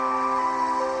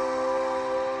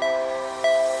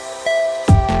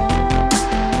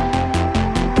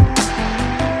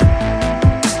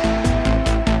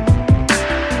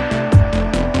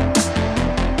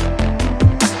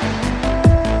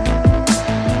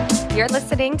You're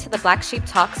listening to the Black Sheep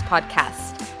Talks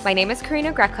podcast. My name is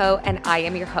Karina Greco, and I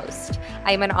am your host.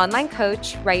 I am an online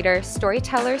coach, writer,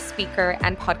 storyteller, speaker,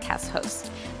 and podcast host.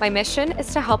 My mission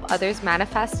is to help others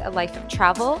manifest a life of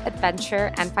travel,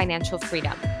 adventure, and financial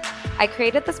freedom. I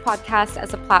created this podcast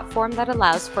as a platform that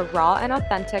allows for raw and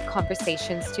authentic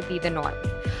conversations to be the norm.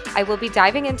 I will be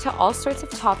diving into all sorts of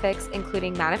topics,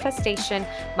 including manifestation,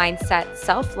 mindset,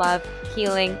 self-love,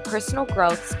 healing, personal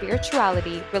growth,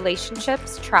 spirituality,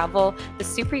 relationships, travel, the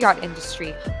super yacht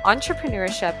industry,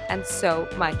 entrepreneurship, and so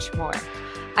much more.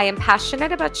 I am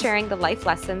passionate about sharing the life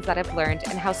lessons that I've learned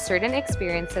and how certain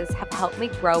experiences have helped me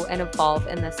grow and evolve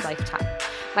in this lifetime.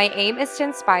 My aim is to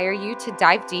inspire you to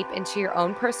dive deep into your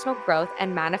own personal growth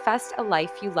and manifest a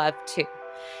life you love too.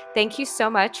 Thank you so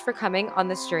much for coming on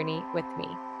this journey with me.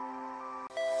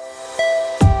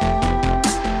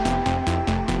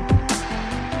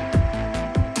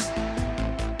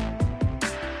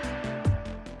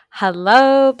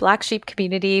 Hello, Black Sheep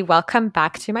community. Welcome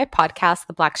back to my podcast,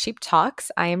 The Black Sheep Talks.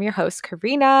 I am your host,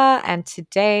 Karina, and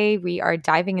today we are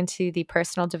diving into the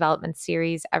personal development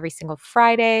series every single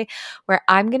Friday, where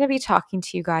I'm going to be talking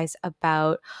to you guys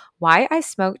about why I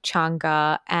smoked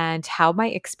changa and how my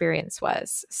experience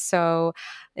was. So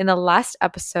in the last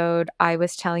episode, I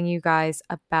was telling you guys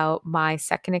about my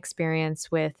second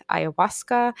experience with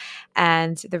ayahuasca,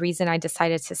 and the reason I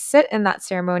decided to sit in that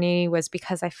ceremony was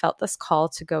because I felt this call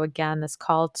to go again, this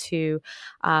call to,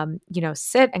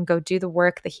 sit and go do the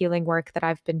work, the healing work that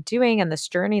I've been doing and this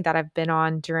journey that I've been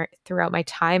on throughout my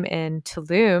time in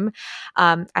Tulum.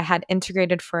 I had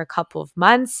integrated for a couple of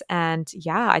months and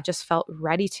I just felt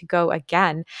ready to go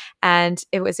again. And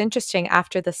it was interesting.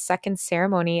 After the second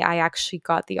ceremony, I actually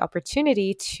got the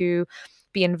opportunity to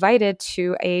be invited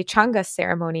to a changa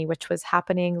ceremony, which was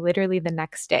happening literally the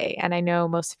next day. And I know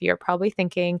most of you are probably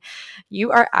thinking,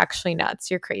 you are actually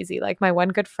nuts. You're crazy. Like my one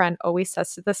good friend always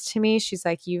says this to me. She's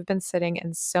like, you've been sitting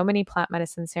in so many plant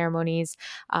medicine ceremonies.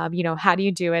 How do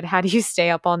you do it? How do you stay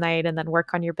up all night and then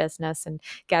work on your business and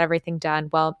get everything done?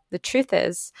 Well, the truth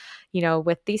is,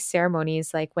 with these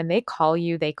ceremonies, like when they call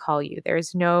you, they call you.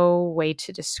 There's no way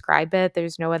to describe it.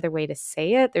 There's no other way to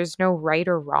say it. There's no right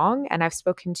or wrong. And I've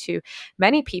spoken to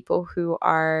many people who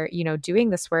are, doing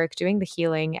this work, doing the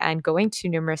healing and going to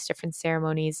numerous different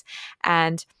ceremonies.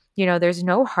 And, there's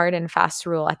no hard and fast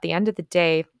rule. At the end of the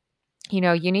day, you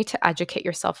need to educate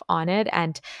yourself on it.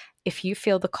 And if you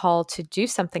feel the call to do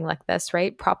something like this,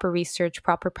 right, proper research,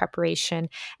 proper preparation,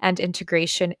 and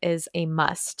integration is a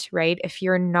must, right? If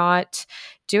you're not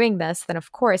doing this, then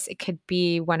of course it could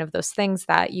be one of those things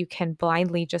that you can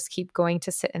blindly just keep going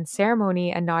to sit in ceremony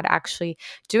and not actually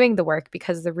doing the work,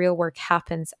 because the real work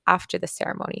happens after the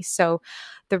ceremony. So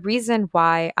the reason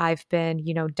why I've been,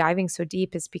 diving so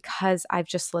deep is because I've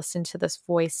just listened to this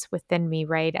voice within me,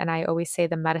 right? And I always say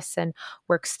the medicine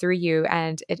works through you,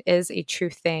 and it is a true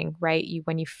thing, right?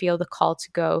 When you feel the call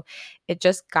to go, it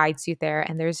just guides you there,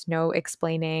 and there's no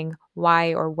explaining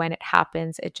why or when it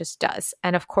happens. It just does.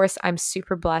 And of course, I'm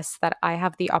super blessed that I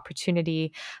have the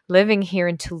opportunity living here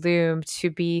in Tulum to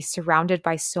be surrounded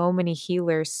by so many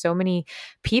healers, so many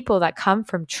people that come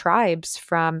from tribes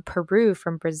from Peru,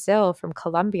 from Brazil, from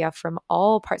Colombia, from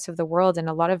all parts of the world, and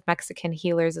a lot of Mexican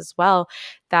healers as well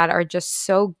that are just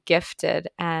so gifted.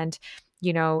 And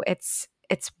it's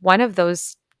one of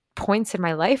those points in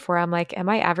my life where I'm like, am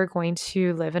I ever going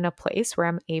to live in a place where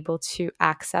I'm able to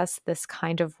access this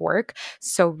kind of work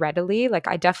so readily? Like,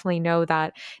 I definitely know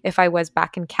that if I was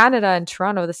back in Canada in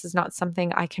Toronto, this is not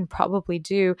something I can probably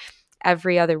do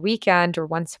every other weekend or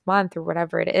once a month or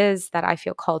whatever it is that I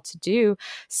feel called to do.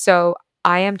 So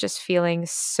I am just feeling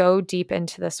so deep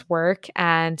into this work,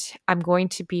 and I'm going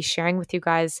to be sharing with you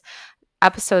guys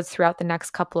episodes throughout the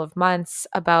next couple of months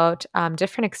about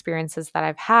different experiences that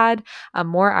I've had,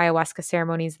 more ayahuasca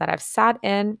ceremonies that I've sat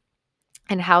in,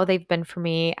 and how they've been for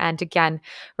me. And again,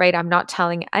 right, I'm not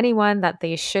telling anyone that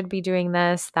they should be doing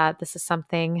this, that this is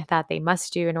something that they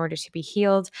must do in order to be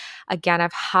healed. Again,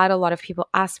 I've had a lot of people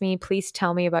ask me, please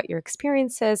tell me about your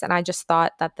experiences. And I just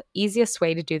thought that the easiest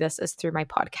way to do this is through my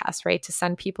podcast, right? To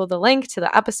send people the link to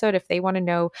the episode if they want to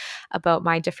know about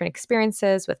my different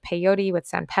experiences with peyote, with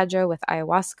San Pedro, with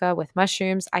ayahuasca, with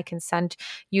mushrooms. I can send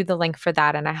you the link for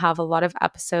that. And I have a lot of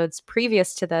episodes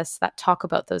previous to this that talk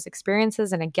about those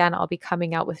experiences. And again, I'll be coming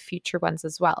out with future ones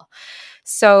as well.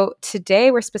 So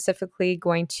today we're specifically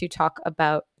going to talk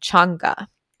about changa.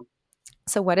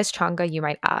 So what is changa, you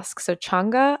might ask? So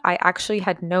changa, I actually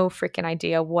had no freaking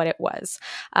idea what it was.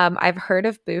 I've heard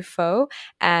of bufo,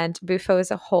 and bufo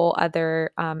is a whole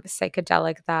other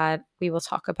psychedelic that we will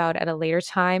talk about at a later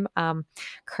time.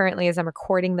 Currently, as I'm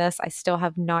recording this, I still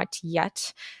have not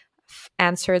yet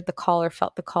answered the call or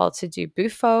felt the call to do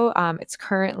Bufo. It's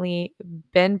currently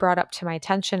been brought up to my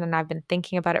attention and I've been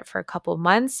thinking about it for a couple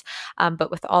months.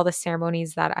 But with all the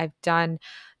ceremonies that I've done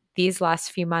these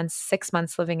last few months, 6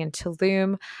 months living in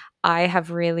Tulum, I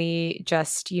have really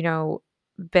just,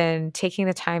 been taking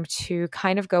the time to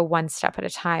kind of go one step at a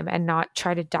time and not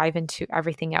try to dive into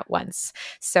everything at once.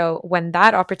 So when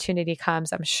that opportunity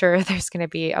comes, I'm sure there's going to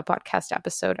be a podcast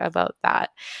episode about that.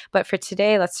 But for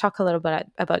today, let's talk a little bit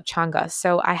about Changa.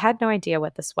 So I had no idea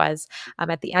what this was.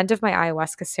 At the end of my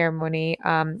ayahuasca ceremony,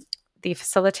 the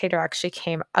facilitator actually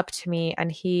came up to me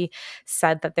and he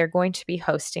said that they're going to be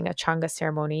hosting a Changa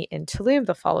ceremony in Tulum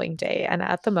the following day. And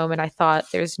at the moment, I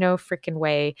thought there's no freaking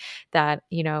way that,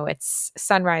 it's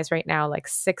sunrise right now, like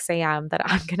 6 a.m., that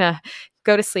I'm going to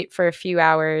go to sleep for a few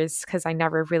hours because I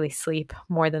never really sleep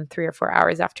more than 3 or 4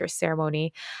 hours after a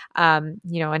ceremony,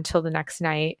 until the next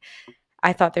night.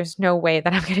 I thought there's no way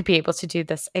that I'm going to be able to do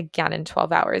this again in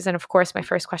 12 hours. And of course, my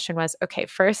first question was, okay,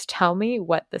 first tell me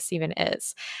what this even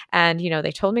is. And,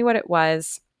 they told me what it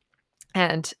was.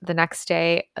 And the next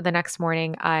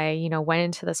morning, I, went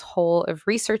into this hole of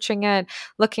researching it,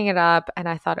 looking it up, and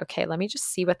I thought, okay, let me just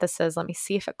see what this is. Let me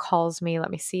see if it calls me.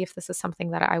 Let me see if this is something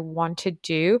that I want to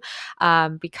do,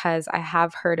 because I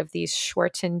have heard of these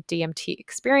shortened DMT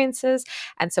experiences.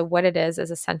 And so what it is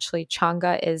essentially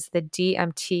Changa is the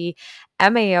DMT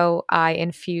MAOI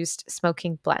infused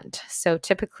smoking blend. So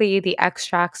typically the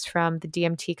extracts from the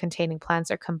DMT containing plants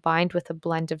are combined with a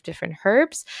blend of different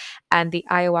herbs, and the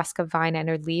ayahuasca vine and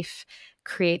her leaf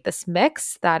create this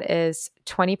mix that is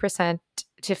 20%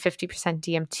 to 50%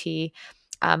 DMT,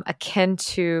 akin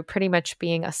to pretty much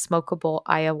being a smokable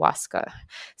ayahuasca.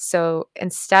 So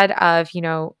instead of,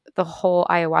 the whole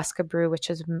ayahuasca brew, which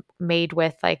is made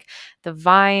with like the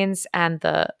vines and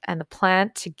the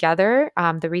plant together,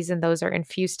 the reason those are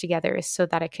infused together is so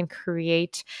that it can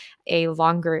create a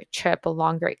longer trip, a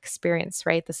longer experience,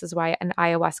 right? This is why an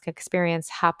ayahuasca experience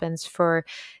happens for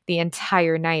the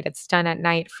entire night. It's done at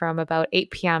night from about 8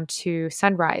 p.m. to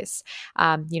sunrise,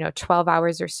 12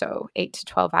 hours or so, 8 to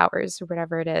 12 hours or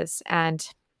whatever it is. And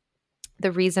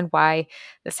the reason why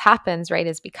this happens, right,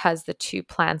 is because the two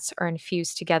plants are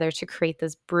infused together to create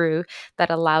this brew that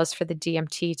allows for the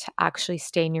DMT to actually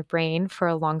stay in your brain for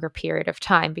a longer period of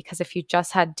time. Because if you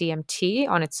just had DMT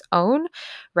on its own,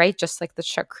 right, just like the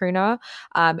chacruna,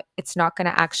 it's not going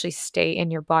to actually stay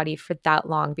in your body for that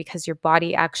long because your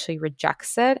body actually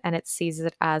rejects it and it sees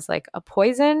it as like a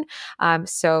poison.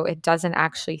 So it doesn't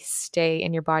actually stay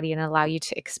in your body and allow you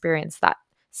to experience that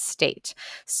state.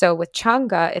 So with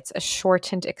Changa, it's a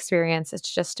shortened experience.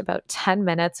 It's just about 10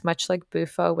 minutes, much like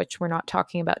Bufo, which we're not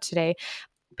talking about today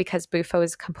because Bufo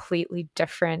is a completely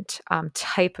different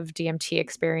type of DMT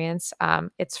experience.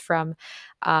 It's from,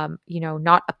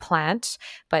 not a plant,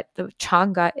 but the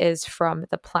Changa is from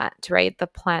the plant, right? The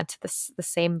plant, the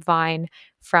same vine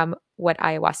from what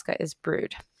ayahuasca is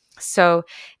brewed. So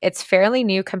it's fairly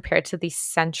new compared to the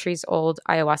centuries old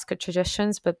ayahuasca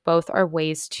traditions, but both are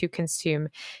ways to consume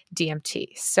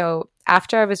DMT. So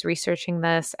after I was researching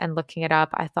this and looking it up,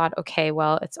 I thought, okay,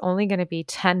 well, it's only going to be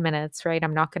 10 minutes, right?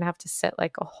 I'm not going to have to sit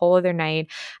like a whole other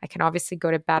night. I can obviously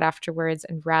go to bed afterwards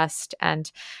and rest and,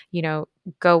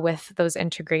 go with those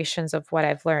integrations of what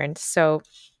I've learned. So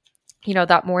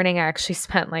that morning I actually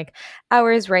spent like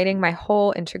hours writing my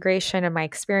whole integration and my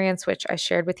experience, which I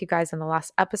shared with you guys in the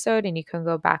last episode. And you can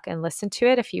go back and listen to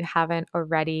it if you haven't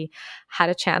already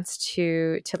had a chance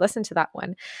to listen to that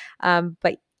one.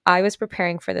 But I was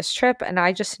preparing for this trip and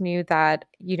I just knew that,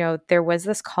 there was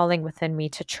this calling within me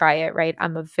to try it, right?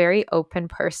 I'm a very open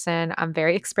person. I'm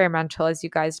very experimental, as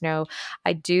you guys know.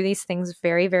 I do these things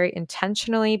very, very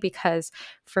intentionally because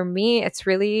for me, it's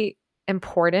really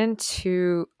important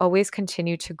to always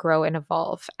continue to grow and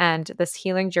evolve. And this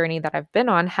healing journey that I've been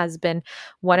on has been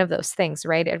one of those things,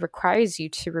 right? It requires you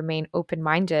to remain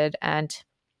open-minded and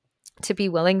to be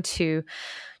willing to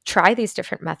try these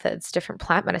different methods, different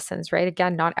plant medicines, right?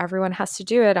 Again, not everyone has to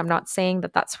do it. I'm not saying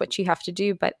that that's what you have to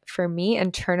do, but for me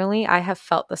internally, I have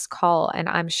felt this call and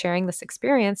I'm sharing this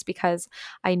experience because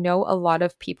I know a lot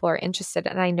of people are interested.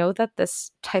 And I know that this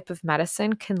type of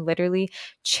medicine can literally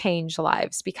change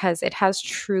lives because it has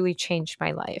truly changed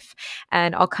my life.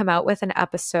 And I'll come out with an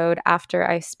episode after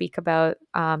I speak about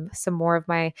some more of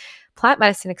my plant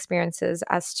medicine experiences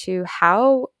as to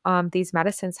how these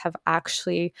medicines have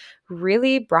actually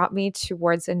really brought me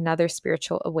towards another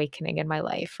spiritual awakening in my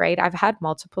life, right? I've had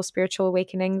multiple spiritual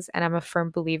awakenings, and I'm a firm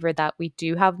believer that we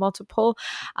do have multiple.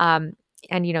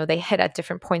 And, they hit at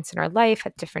different points in our life,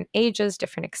 at different ages,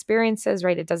 different experiences,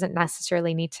 right? It doesn't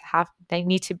necessarily they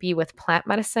need to be with plant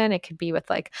medicine. It could be with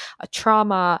like a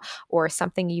trauma or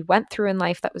something you went through in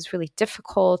life that was really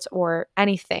difficult or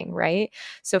anything, right?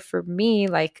 So for me,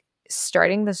 like,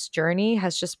 starting this journey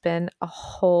has just been a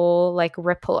whole like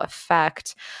ripple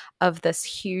effect of this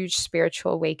huge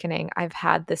spiritual awakening I've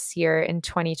had this year in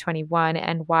 2021,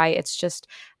 and why it's just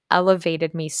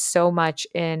elevated me so much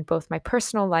in both my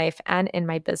personal life and in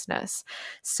my business.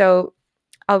 So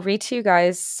I'll read to you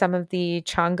guys some of the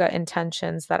Changa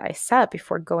intentions that I set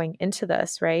before going into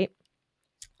this, right?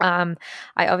 Um,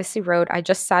 I obviously wrote, I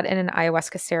just sat in an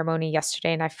ayahuasca ceremony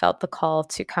yesterday and I felt the call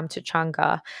to come to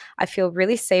Changa. I feel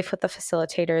really safe with the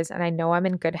facilitators and I know I'm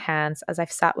in good hands as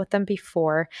I've sat with them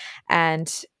before,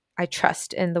 and I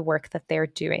trust in the work that they're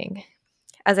doing.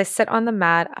 As I sit on the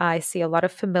mat, I see a lot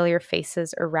of familiar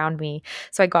faces around me.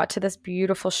 So I got to this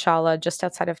beautiful shala just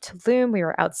outside of Tulum. We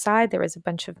were outside. There was a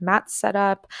bunch of mats set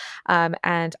up,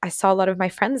 and I saw a lot of my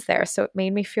friends there. So it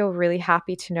made me feel really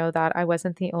happy to know that I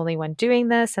wasn't the only one doing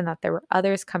this and that there were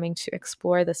others coming to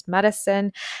explore this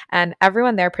medicine. And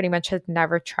everyone there pretty much had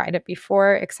never tried it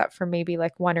before, except for maybe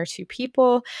like one or two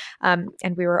people. And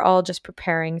we were all just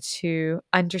preparing to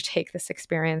undertake this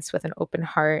experience with an open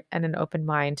heart and an open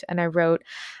mind. And I wrote,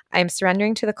 I am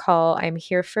surrendering to the call. I am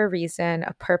here for a reason,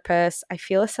 a purpose. I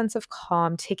feel a sense of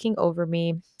calm taking over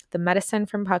me. The medicine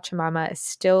from Pachamama is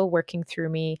still working through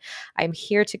me. I'm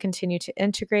here to continue to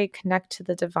integrate, connect to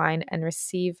the divine, and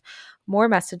receive more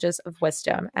messages of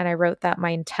wisdom. And I wrote that my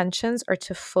intentions are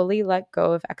to fully let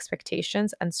go of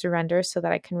expectations and surrender so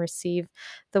that I can receive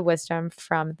the wisdom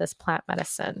from this plant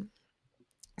medicine.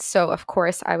 So, of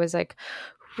course, I was like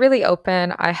really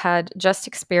open. I had just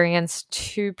experienced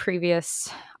two previous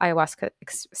ayahuasca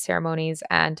ceremonies,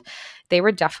 and they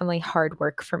were definitely hard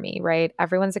work for me, right?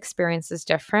 Everyone's experience is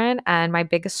different. And my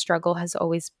biggest struggle has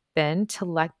always been to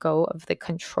let go of the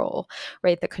control,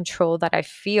 right? The control that I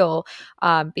feel,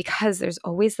 because there's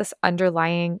always this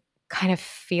underlying kind of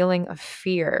feeling of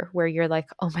fear where you're like,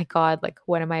 oh my God, like,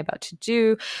 what am I about to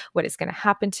do? What is going to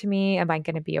happen to me? Am I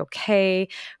going to be okay?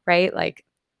 Right? Like,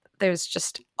 there's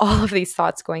just all of these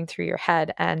thoughts going through your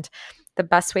head. And the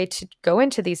best way to go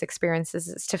into these experiences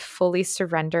is to fully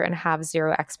surrender and have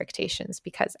zero expectations,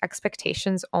 because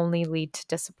expectations only lead to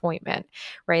disappointment,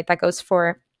 right? That goes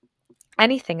for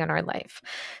anything in our life.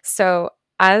 So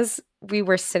as we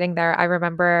were sitting there, I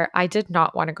remember I did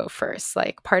not want to go first.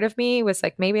 Like, part of me was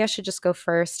like, maybe I should just go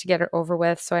first to get it over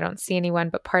with so I don't see anyone.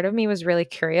 But part of me was really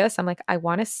curious. I'm like, I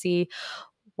want to see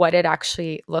what it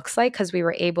actually looks like, because we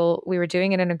were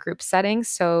doing it in a group setting.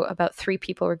 So about 3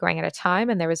 people were going at a time,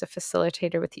 and there was a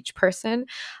facilitator with each person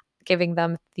giving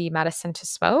them the medicine to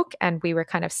smoke. And we were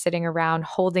kind of sitting around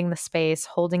holding the space,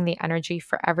 holding the energy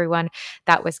for everyone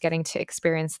that was getting to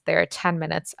experience their 10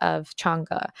 minutes of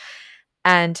Changa.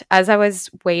 And as I was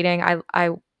waiting,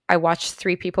 I watched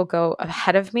 3 people go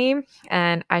ahead of me,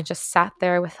 and I just sat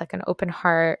there with like an open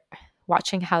heart,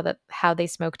 watching how they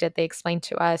smoked it. They explained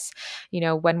to us,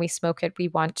 when we smoke it, we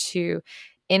want to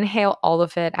inhale all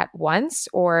of it at once,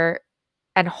 or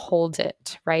and hold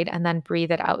it, right? And then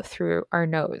breathe it out through our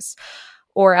nose.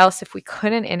 Or else, if we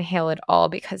couldn't inhale it all,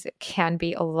 because it can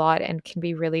be a lot and can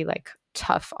be really like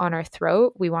tough on our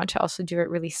throat, we want to also do it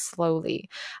really slowly.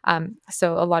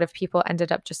 So a lot of people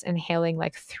ended up just inhaling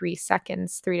like 3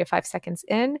 seconds, 3 to 5 seconds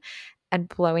in, and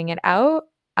blowing it out.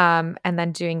 And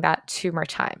then doing that 2 more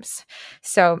times.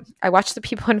 So I watched the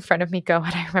people in front of me go,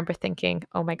 and I remember thinking,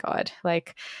 oh my God,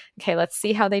 like, okay, let's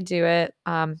see how they do it.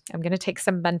 I'm going to take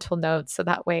some mental notes so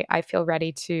that way I feel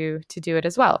ready to do it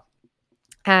as well.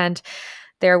 And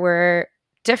there were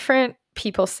different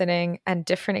people sitting and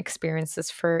different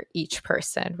experiences for each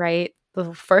person, right?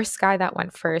 The first guy that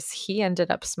went first, he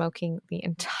ended up smoking the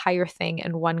entire thing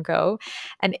in one go.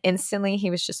 And instantly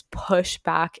he was just pushed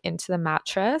back into the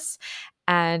mattress.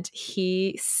 And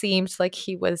he seemed like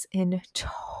he was in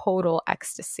total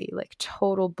ecstasy, like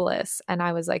total bliss. And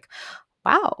I was like,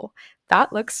 wow,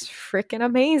 that looks freaking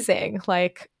amazing.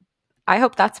 Like, I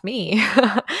hope that's me.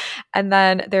 And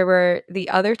then there were the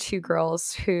other 2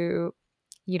 girls who,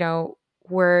 you know,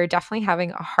 were definitely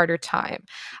having a harder time.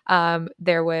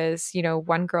 There was,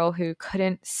 one girl who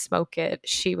couldn't smoke it.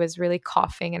 She was really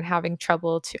coughing and having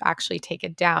trouble to actually take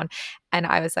it down. And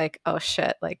I was like, oh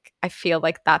shit, like, I feel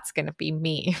like that's going to be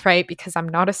me, right? Because I'm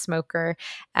not a smoker.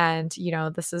 And,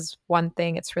 this is one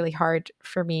thing. It's really hard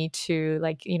for me to,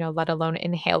 like, let alone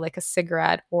inhale like a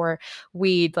cigarette or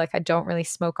weed. Like, I don't really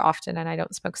smoke often and I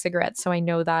don't smoke cigarettes. So I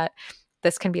know that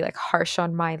this can be like harsh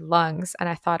on my lungs. And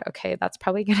I thought, okay, that's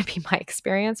probably going to be my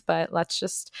experience, but let's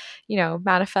just,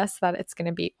 manifest that it's going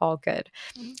to be all good.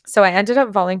 So I ended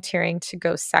up volunteering to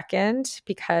go second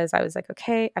because I was like,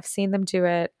 okay, I've seen them do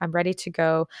it. I'm ready to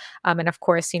go. And of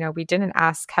course, we didn't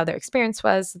ask how their experience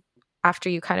was. After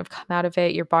you kind of come out of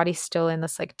it, your body's still in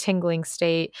this like tingling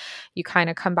state. You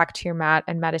kind of come back to your mat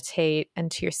and meditate,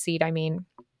 and to your seat, I mean.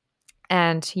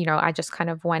 And, I just kind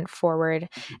of went forward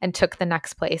and took the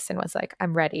next place and was like,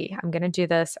 I'm ready. I'm going to do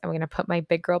this. I'm going to put my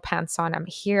big girl pants on. I'm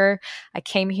here. I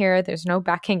came here. There's no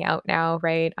backing out now,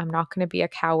 right? I'm not going to be a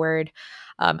coward.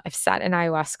 I've sat in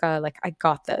ayahuasca. Like, I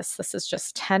got this. This is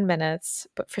just 10 minutes.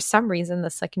 But for some reason,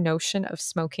 this like notion of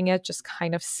smoking it just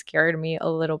kind of scared me a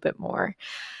little bit more.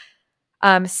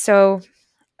 So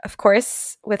of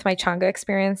course, with my Changa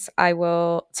experience, I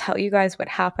will tell you guys what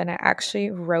happened. I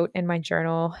actually wrote in my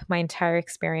journal my entire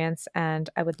experience, and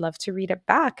I would love to read it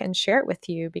back and share it with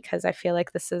you because I feel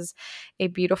like this is a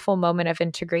beautiful moment of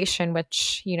integration,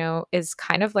 which, is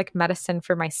kind of like medicine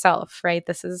for myself, right?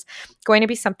 This is going to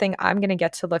be something I'm going to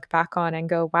get to look back on and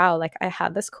go, wow, like I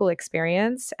had this cool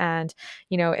experience. And,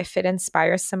 if it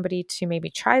inspires somebody to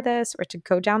maybe try this or to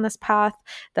go down this path,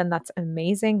 then that's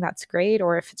amazing. That's great.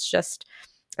 Or if it's just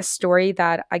a story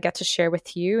that I get to share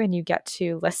with you and you get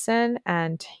to listen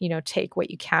and, take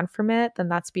what you can from it, then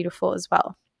that's beautiful as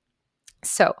well.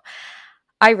 So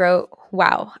I wrote,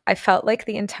 wow, I felt like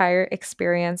the entire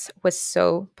experience was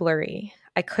so blurry.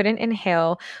 I couldn't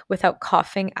inhale without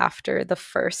coughing after the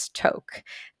first toke.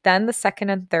 Then the second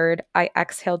and third, I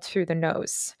exhaled through the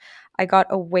nose. I got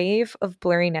a wave of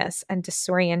blurriness and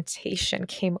disorientation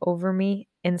came over me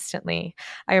instantly.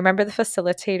 I remember the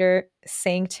facilitator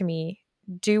saying to me,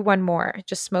 do one more,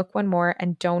 just smoke one more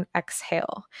and don't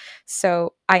exhale.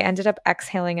 So I ended up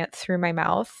exhaling it through my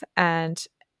mouth and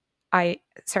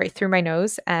through my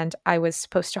nose, and I was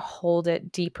supposed to hold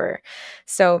it deeper.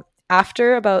 So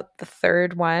after about the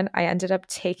third one, I ended up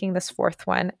taking this fourth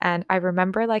one. And I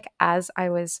remember, like, as I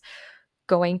was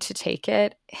going to take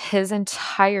it, his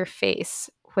entire face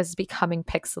was becoming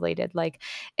pixelated. Like,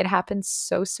 it happened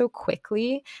so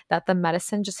quickly that the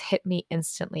medicine just hit me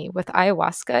instantly. With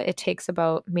ayahuasca, it takes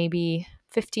about maybe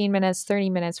 15 minutes, 30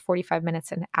 minutes, 45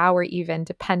 minutes, an hour, even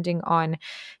depending on,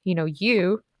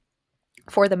 you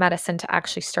for the medicine to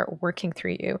actually start working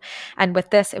through you. And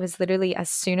with this, it was literally as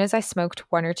soon as I smoked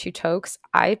one or two tokes,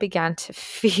 I began to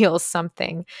feel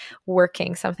something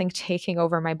working, something taking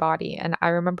over my body. And I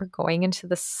remember going into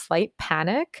this slight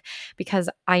panic because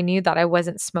I knew that I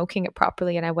wasn't smoking it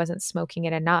properly and I wasn't smoking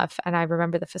it enough. And I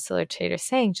remember the facilitator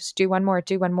saying, just do one more,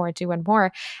 do one more, do one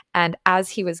more. And as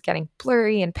he was getting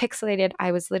blurry and pixelated,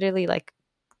 I was literally like,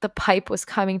 the pipe was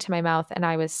coming to my mouth and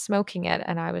I was smoking it.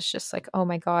 And I was just like, oh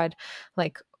my God,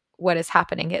 like, what is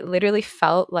happening? It literally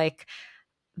felt like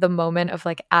the moment of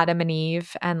like Adam and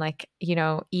Eve and like,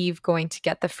 Eve going to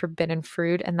get the forbidden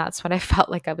fruit. And that's what I felt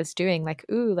like I was doing. Like,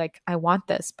 ooh, like I want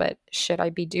this, but should I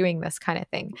be doing this kind of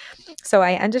thing? So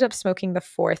I ended up smoking the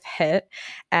fourth hit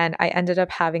and I ended up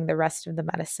having the rest of the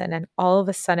medicine. And all of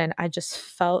a sudden, I just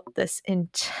felt this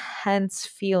intense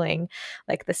feeling,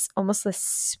 like this almost this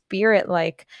spirit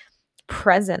like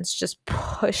presence just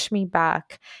push me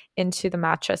back into the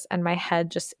mattress and my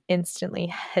head just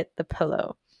instantly hit the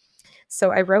pillow.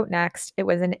 So I wrote next, it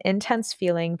was an intense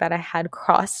feeling that I had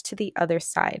crossed to the other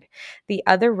side, the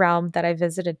other realm that I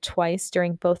visited twice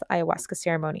during both ayahuasca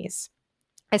ceremonies.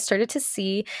 I started to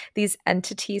see these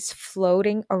entities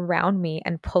floating around me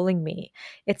and pulling me.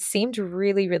 It seemed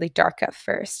really, really dark at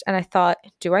first. And I thought,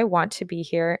 do I want to be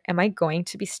here? Am I going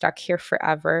to be stuck here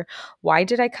forever? Why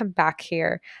did I come back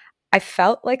here? I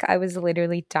felt like I was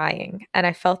literally dying, and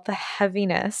I felt the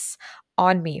heaviness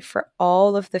on me for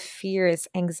all of the fears,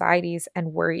 anxieties,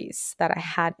 and worries that I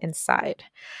had inside.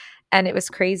 And it was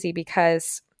crazy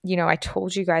because, I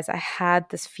told you guys I had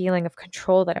this feeling of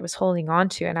control that I was holding on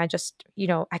to. And I just,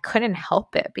 I couldn't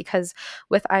help it because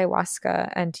with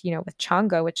ayahuasca and, with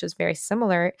Changa, which is very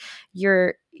similar,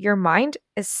 your mind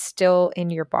is still in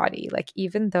your body. Like,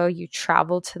 even though you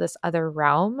travel to this other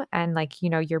realm and like,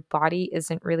 your body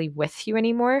isn't really with you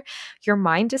anymore, your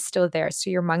mind is still there. So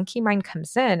your monkey mind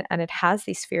comes in and it has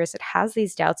these fears, it has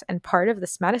these doubts. And part of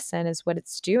this medicine is what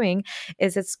it's doing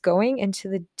is it's going into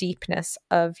the deepness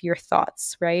of your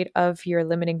thoughts, right? Of your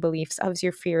limiting beliefs, of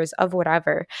your fears, of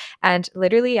whatever. And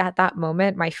literally at that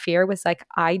moment, my fear was like,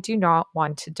 I do not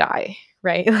want to die,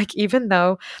 right? Like, even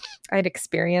though I'd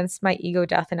experienced my ego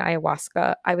death in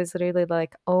ayahuasca, I was literally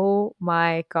like, oh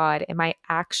my God, am I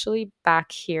actually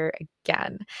back here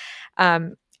again?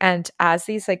 And as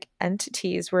these like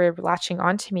entities were latching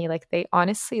onto me, like they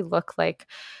honestly look like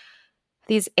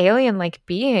these alien like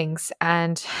beings,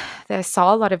 and I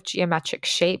saw a lot of geometric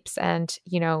shapes. And,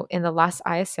 in the last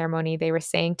Aya ceremony, they were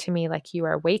saying to me, like, you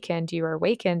are awakened, you are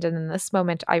awakened. And in this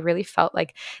moment, I really felt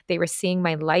like they were seeing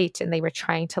my light and they were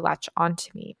trying to latch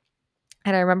onto me.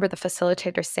 And I remember the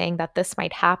facilitator saying that this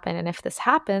might happen. And if this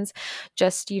happens,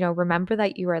 just, remember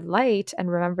that you are light, and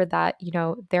remember that,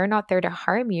 they're not there to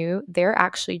harm you. They're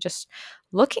actually just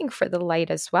looking for the light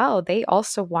as well. They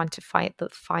also want to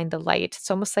find the light.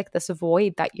 It's almost like this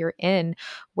void that you're in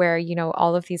where,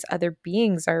 all of these other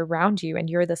beings are around you and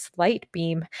you're this light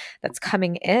beam that's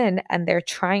coming in, and they're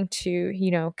trying to,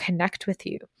 connect with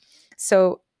you.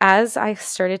 So as I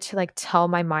started to like tell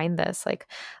my mind this, like,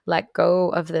 let go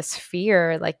of this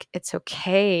fear, like, it's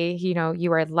okay,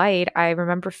 you are light. I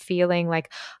remember feeling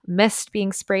like mist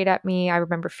being sprayed at me. I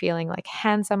remember feeling like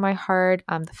hands on my heart.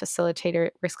 The facilitator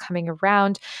was coming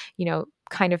around,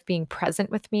 kind of being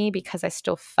present with me because I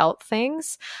still felt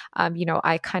things.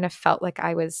 I kind of felt like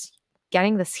I was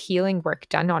getting this healing work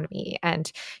done on me,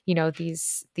 and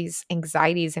these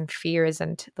anxieties and fears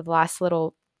and the last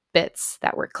little bits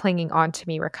that were clinging onto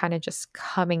me were kind of just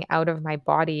coming out of my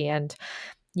body. And,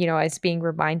 I was being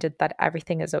reminded that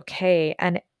everything is okay.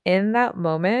 And in that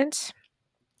moment,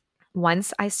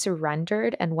 once I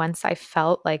surrendered and once I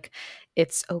felt like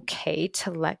it's okay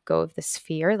to let go of this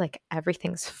fear, like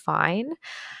everything's fine,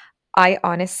 I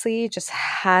honestly just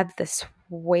had this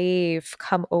wave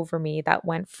come over me that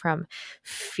went from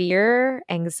fear,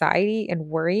 anxiety, and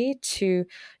worry to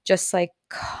just like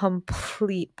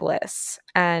complete bliss.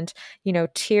 And,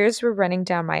 tears were running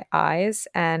down my eyes,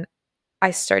 and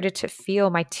I started to feel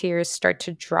my tears start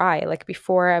to dry. Like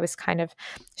before, I was kind of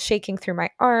shaking through my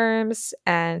arms,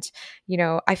 and,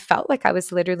 I felt like I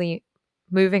was literally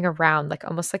moving around, like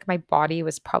almost like my body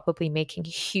was probably making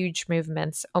huge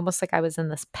movements, almost like I was in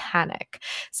this panic.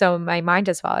 So my mind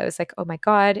as well, I was like, oh my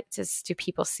God, do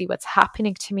people see what's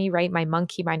happening to me? Right? My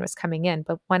monkey mind was coming in.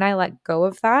 But when I let go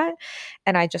of that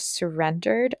and I just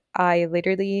surrendered, I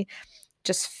literally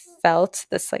just felt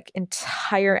this like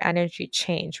entire energy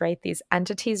change, right? These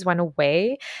entities went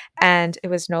away, and it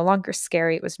was no longer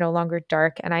scary. It was no longer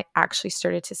dark. And I actually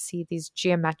started to see these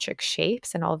geometric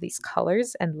shapes and all these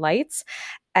colors and lights.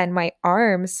 And my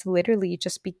arms literally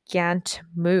just began to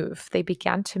move. They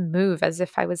began to move as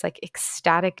if I was like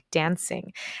ecstatic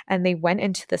dancing. And they went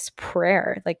into this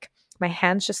prayer. Like my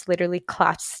hands just literally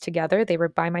clasped together. They were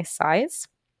by my sides,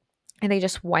 and they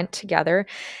just went together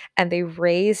and they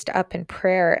raised up in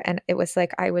prayer. And it was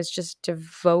like I was just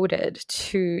devoted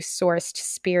to source, to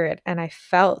spirit. And I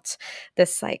felt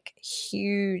this like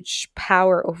huge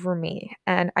power over me.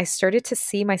 And I started to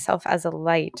see myself as a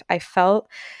light. I felt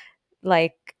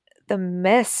like the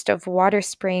mist of water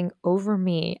spraying over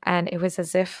me. And it was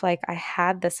as if like I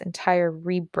had this entire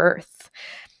rebirth.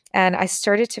 And I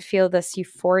started to feel this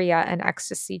euphoria and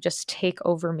ecstasy just take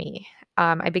over me.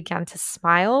 I began to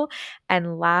smile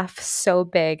and laugh so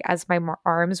big as my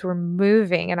arms were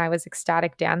moving and I was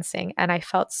ecstatic dancing. And I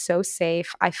felt so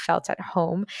safe. I felt at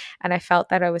home, and I felt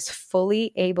that I was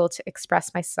fully able to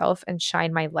express myself and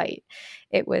shine my light.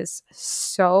 It was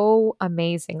so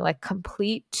amazing, like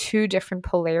complete two different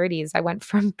polarities. I went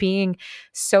from being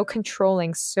so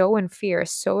controlling, so in fear,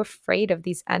 so afraid of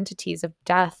these entities of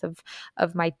death,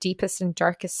 of my deepest and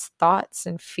darkest thoughts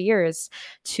and fears,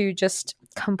 to just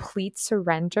complete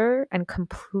surrender and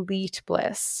complete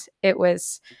bliss. It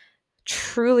was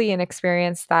truly an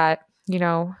experience that,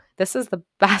 this is the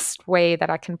best way that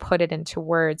I can put it into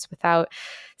words without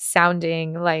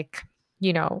sounding like,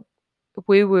 you know,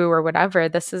 woo woo or whatever.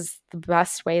 This is the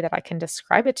best way that I can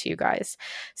describe it to you guys.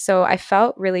 So I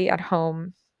felt really at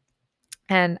home.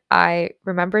 And I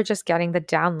remember just getting the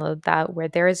download that where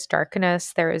there is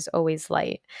darkness, there is always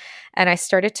light. And I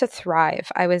started to thrive.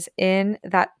 I was in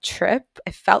that trip.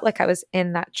 I felt like I was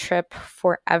in that trip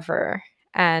forever.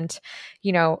 And,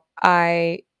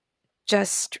 I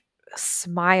just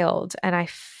smiled and I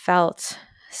felt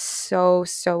so,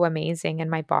 so amazing in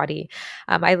my body.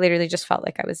 I literally just felt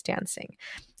like I was dancing.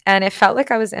 And it felt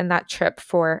like I was in that trip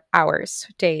for hours,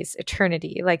 days,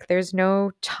 eternity. Like there's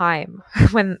no time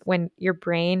when your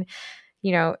brain,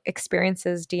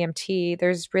 experiences DMT,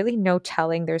 there's really no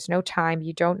telling, there's no time.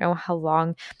 You don't know how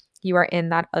long you are in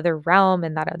that other realm,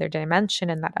 in that other dimension,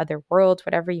 in that other world,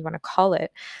 whatever you want to call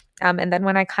it. And then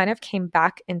when I kind of came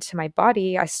back into my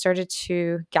body, I started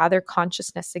to gather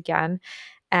consciousness again.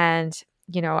 And,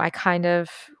 I kind of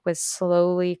was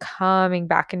slowly coming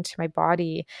back into my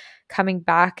body, coming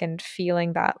back and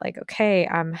feeling that like, okay,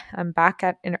 I'm back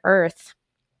at an earth.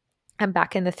 I'm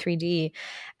back in the 3D,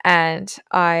 and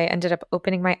I ended up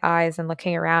opening my eyes and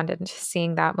looking around and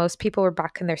seeing that most people were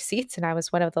back in their seats, and I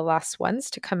was one of the last ones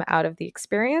to come out of the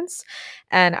experience.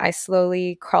 And I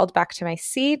slowly crawled back to my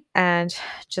seat and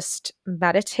just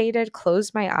meditated,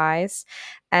 closed my eyes,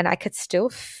 and I could still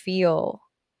feel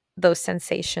those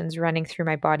sensations running through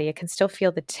my body. I can still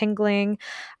feel the tingling.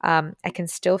 I can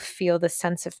still feel the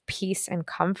sense of peace and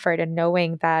comfort, and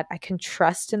knowing that I can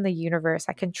trust in the universe,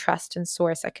 I can trust in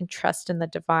source, I can trust in the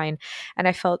divine. And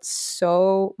I felt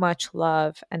so much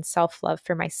love and self love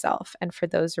for myself and for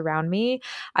those around me.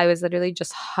 I was literally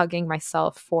just hugging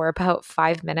myself for about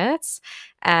 5 minutes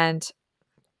and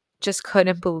just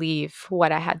couldn't believe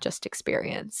what I had just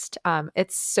experienced.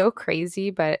 It's so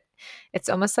crazy, but it's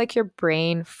almost like your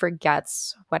brain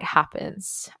forgets what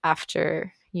happens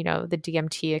after, the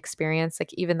DMT experience.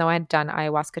 Like, even though I had done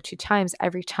ayahuasca 2 times,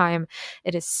 every time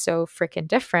it is so freaking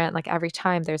different. Like, every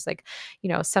time there's like,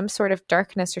 some sort of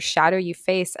darkness or shadow you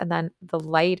face, and then the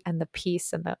light and the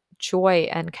peace and the joy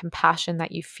and compassion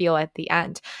that you feel at the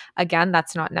end. Again,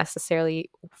 that's not necessarily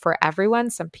for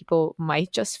everyone. Some people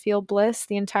might just feel bliss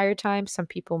the entire time. Some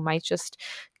people might just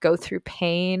go through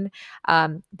pain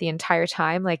the entire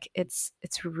time. Like, it's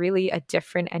really a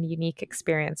different and unique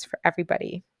experience for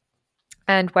everybody.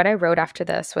 And what I wrote after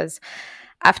this was,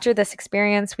 after this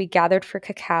experience, we gathered for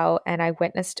cacao and I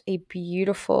witnessed a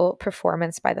beautiful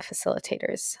performance by the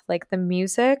facilitators. Like, the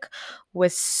music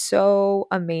was so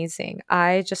amazing.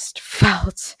 I just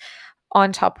felt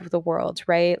on top of the world,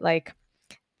 right? Like,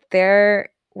 there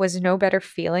was no better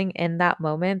feeling in that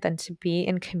moment than to be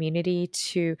in community,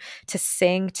 to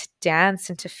sing, to dance,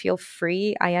 and to feel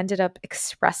free. I ended up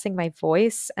expressing my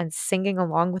voice and singing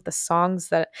along with the songs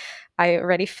that I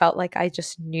already felt like I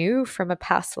just knew from a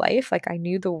past life. Like, I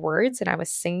knew the words and I was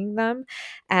singing them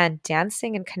and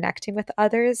dancing and connecting with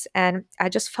others. And I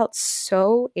just felt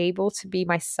so able to be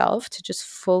myself, to just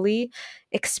fully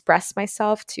express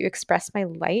myself, to express my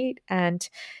light, and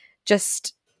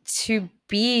just to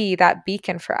be that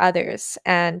beacon for others.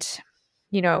 And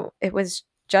it was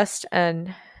just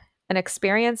an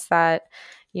experience that,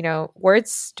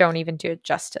 words don't even do it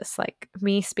justice. Like,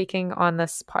 me speaking on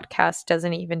this podcast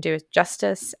doesn't even do it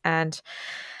justice. And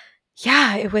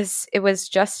yeah, it was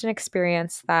just an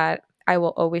experience that I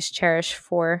will always cherish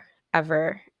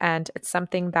forever. And it's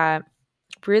something that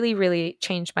really, really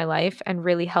changed my life and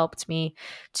really helped me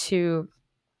to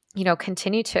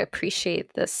continue to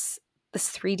appreciate this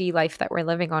 3D life that we're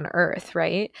living on Earth,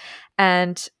 right?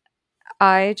 And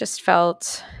I just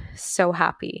felt so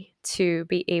happy to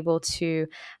be able to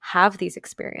have these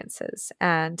experiences.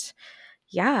 And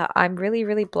yeah, I'm really,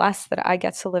 really blessed that I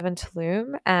get to live in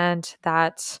Tulum and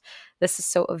that this is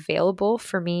so available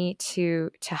for me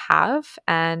to have.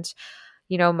 And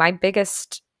my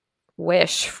biggest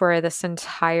wish for this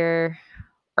entire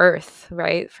Earth,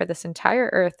 right? For this entire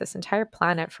Earth, this entire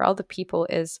planet, for all the people,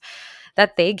 is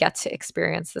that they get to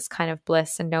experience this kind of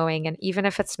bliss and knowing. And even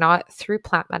if it's not through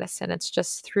plant medicine, it's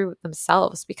just through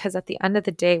themselves. Because at the end of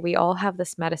the day, we all have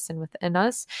this medicine within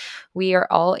us. We are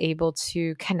all able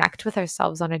to connect with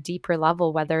ourselves on a deeper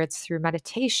level, whether it's through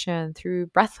meditation, through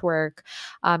breath work,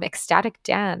 ecstatic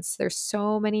dance. There's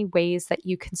so many ways that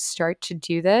you can start to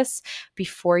do this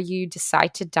before you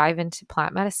decide to dive into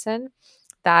plant medicine,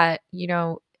 that,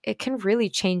 it can really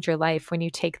change your life when you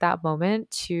take that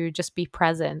moment to just be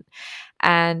present.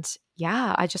 And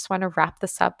yeah, I just want to wrap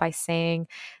this up by saying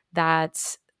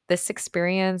that this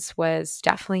experience was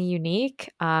definitely unique.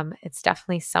 It's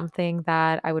definitely something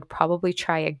that I would probably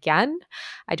try again.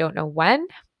 I don't know when,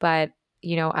 but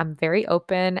I'm very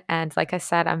open. And like I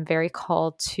said, I'm very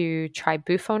called to try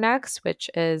Bufo next,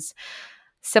 which is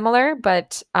similar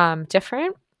but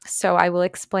different. So I will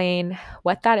explain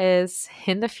what that is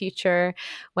in the future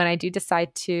when I do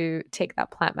decide to take that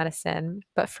plant medicine.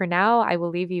 But for now, I will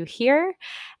leave you here,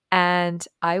 and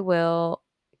I will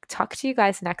talk to you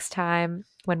guys next time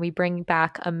when we bring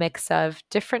back a mix of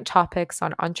different topics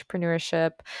on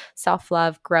entrepreneurship,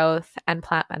 self-love, growth, and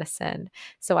plant medicine.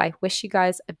 So I wish you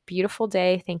guys a beautiful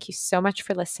day. Thank you so much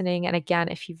for listening. And again,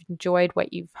 if you've enjoyed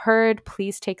what you've heard,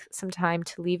 please take some time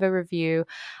to leave a review.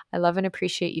 I love and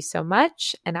appreciate you so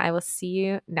much, and I will see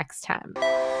you next time.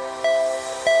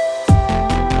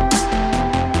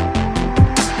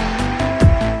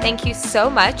 Thank you so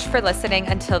much for listening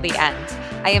until the end.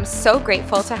 I am so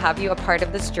grateful to have you a part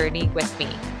of this journey with me.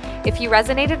 If you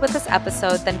resonated with this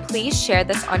episode, then please share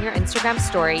this on your Instagram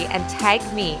story and tag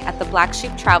me at the Black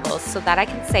Sheep Travels so that I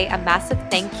can say a massive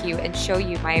thank you and show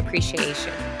you my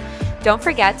appreciation. Don't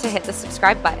forget to hit the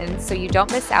subscribe button so you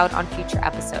don't miss out on future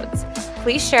episodes.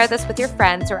 Please share this with your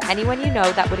friends or anyone you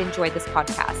know that would enjoy this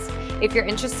podcast. If you're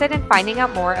interested in finding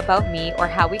out more about me or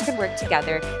how we can work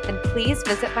together, then please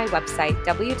visit my website,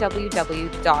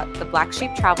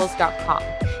 www.theblacksheeptravels.com.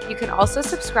 You can also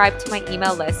subscribe to my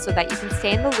email list so that you can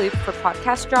stay in the loop for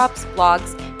podcast drops,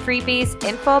 blogs, freebies,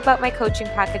 info about my coaching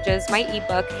packages, my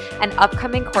ebook, and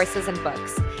upcoming courses and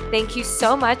books. Thank you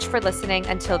so much for listening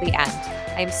until the end.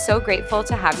 I am so grateful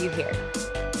to have you here.